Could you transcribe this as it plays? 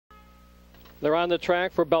They're on the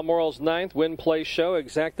track for Balmoral's 9th Win Play Show.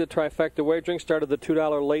 Exacta trifecta wagering started the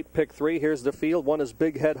 $2 late pick 3. Here's the field. 1 is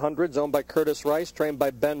Big Head Hundreds, owned by Curtis Rice, trained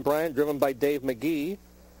by Ben Bryant, driven by Dave McGee.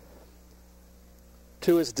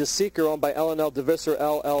 2 is DESEEKER, owned by L&L DeVisser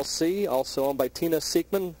LLC, also owned by Tina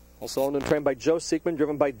Siekman, also owned and trained by Joe Siekman,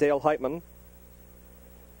 driven by Dale Hiteman.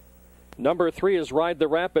 Number 3 is Ride the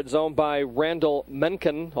Rapids, owned by Randall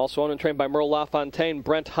Menken, also owned and trained by Merle LaFontaine,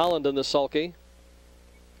 Brent Holland in the sulky.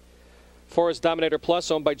 4 is Dominator Plus,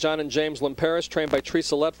 owned by John and James Lamperis, trained by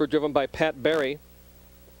Teresa Letford, driven by Pat Barry.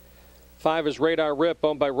 5 is Radar Rip,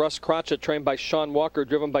 owned by Russ Crotchet, trained by Sean Walker,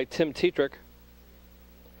 driven by Tim Tetrick.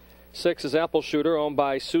 6 is Apple Shooter, owned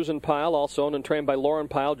by Susan Pyle, also owned and trained by Lauren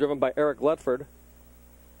Pyle, driven by Eric Letford.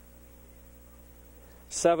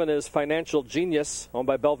 7 is Financial Genius, owned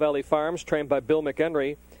by Bell Valley Farms, trained by Bill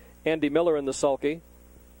McHenry, Andy Miller in the sulky.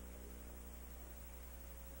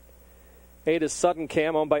 8 is Sudden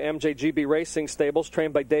Cam, owned by MJGB Racing Stables,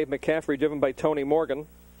 trained by Dave McCaffrey, driven by Tony Morgan.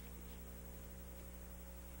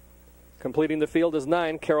 Completing the field is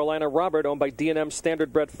 9, Carolina Robert, owned by D&M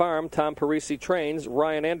Standardbred Farm, Tom Parisi trains,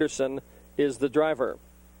 Ryan Anderson is the driver.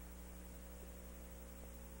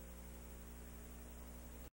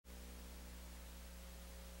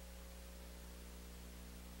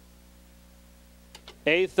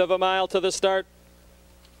 Eighth of a mile to the start.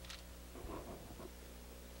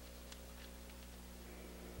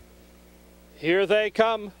 Here they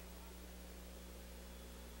come.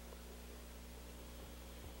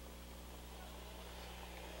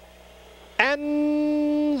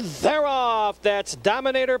 And they're off. That's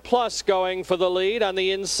Dominator Plus going for the lead on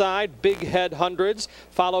the inside. Big Head Hundreds,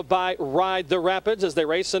 followed by Ride the Rapids as they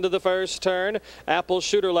race into the first turn. Apple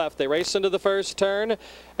Shooter left. They race into the first turn.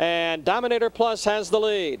 And Dominator Plus has the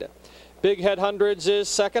lead. Big Head Hundreds is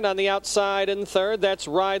second, on the outside in third. That's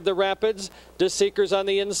Ride the Rapids. DESEEKER's on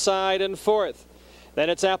the inside in fourth. Then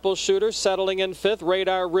it's Apple Shooter settling in fifth.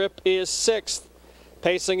 Radar Rip is sixth.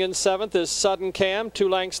 Pacing in seventh is Sudden Cam. 2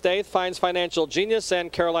 lengths to eighth finds Financial Genius,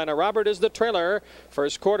 and Carolina Robert is the trailer.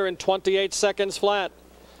 First quarter in 28 seconds flat.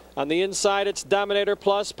 On the inside, it's Dominator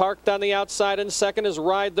Plus. Parked on the outside in second is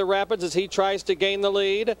Ride the Rapids as he tries to gain the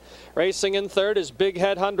lead. Racing in third is Big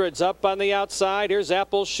Head Hundreds. Up on the outside, here's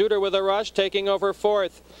Apple Shooter with a rush, taking over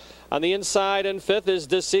fourth. On the inside in fifth is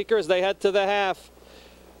DESEEKER as they head to the half.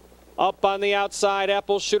 Up on the outside,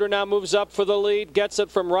 Apple Shooter now moves up for the lead. Gets it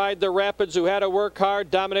from Ride the Rapids, who had to work hard.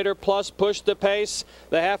 Dominator Plus pushed the pace.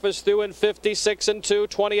 The half is through in 56-2,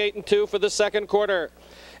 28-2 for the second quarter.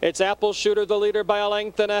 It's Apple Shooter, the leader by a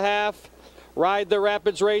length and a half. Ride the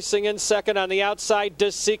Rapids racing in second. On the outside,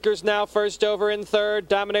 DESEEKER's now first over in third.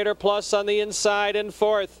 Dominator Plus on the inside in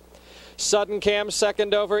fourth. Sudden Cam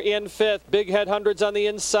second over in fifth. Big Head Hundreds on the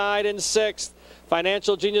inside in sixth.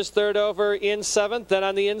 Financial Genius third over in seventh. Then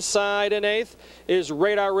on the inside in eighth is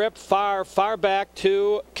Radar Rip, far back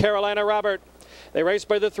to Carolina Robert. They race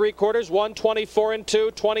by the 3 quarters,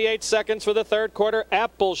 1:24-2, 28 seconds for the third quarter.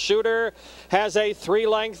 Apple Shooter has a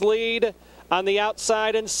 3-length lead. On the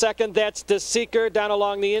outside in second, that's DESEEKER. Down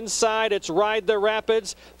along the inside, it's Ride the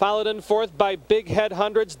Rapids, followed in fourth by Big Head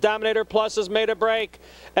Hundreds. Dominator Plus has made a break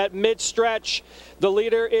at mid-stretch. The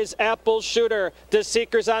leader is Apple Shooter.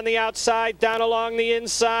 DESEEKER's on the outside, down along the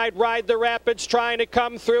inside. Ride the Rapids trying to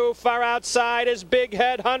come through. Far outside is Big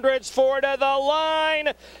Head Hundreds. 4 to the line.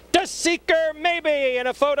 DESEEKER maybe in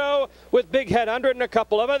a photo with Big Head 100 and a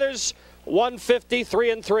couple of others.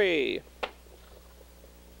 153-3.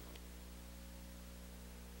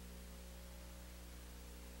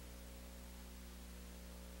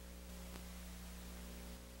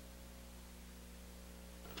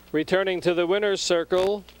 Returning to the winner's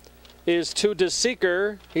circle is 2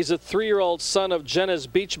 DESEEKER. He's a 3-year-old son of Jenna's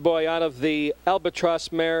Beach Boy out of the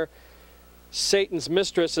Albatross mare. Satan's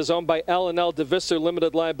Mistress is owned by L&L DeVisser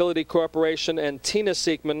Limited Liability Corporation, and Tina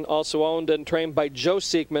Siekman, also owned and trained by Joe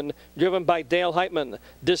Siekman, driven by Dale Hiteman.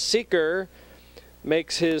 DESEEKER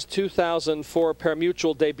makes his 2004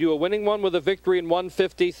 pari-mutuel debut, a winning one with a victory in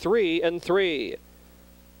 153-3.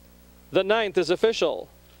 The 9th is official.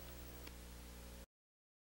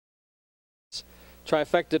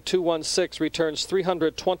 Trifecta 216 returns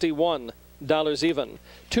 $321 even.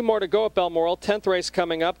 2 more to go at Balmoral. 10th race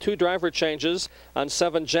coming up. 2 driver changes. On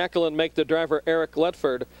 7, Jacqueline make the driver Eric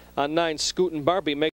Letford. On 9, Scoot and Barbie make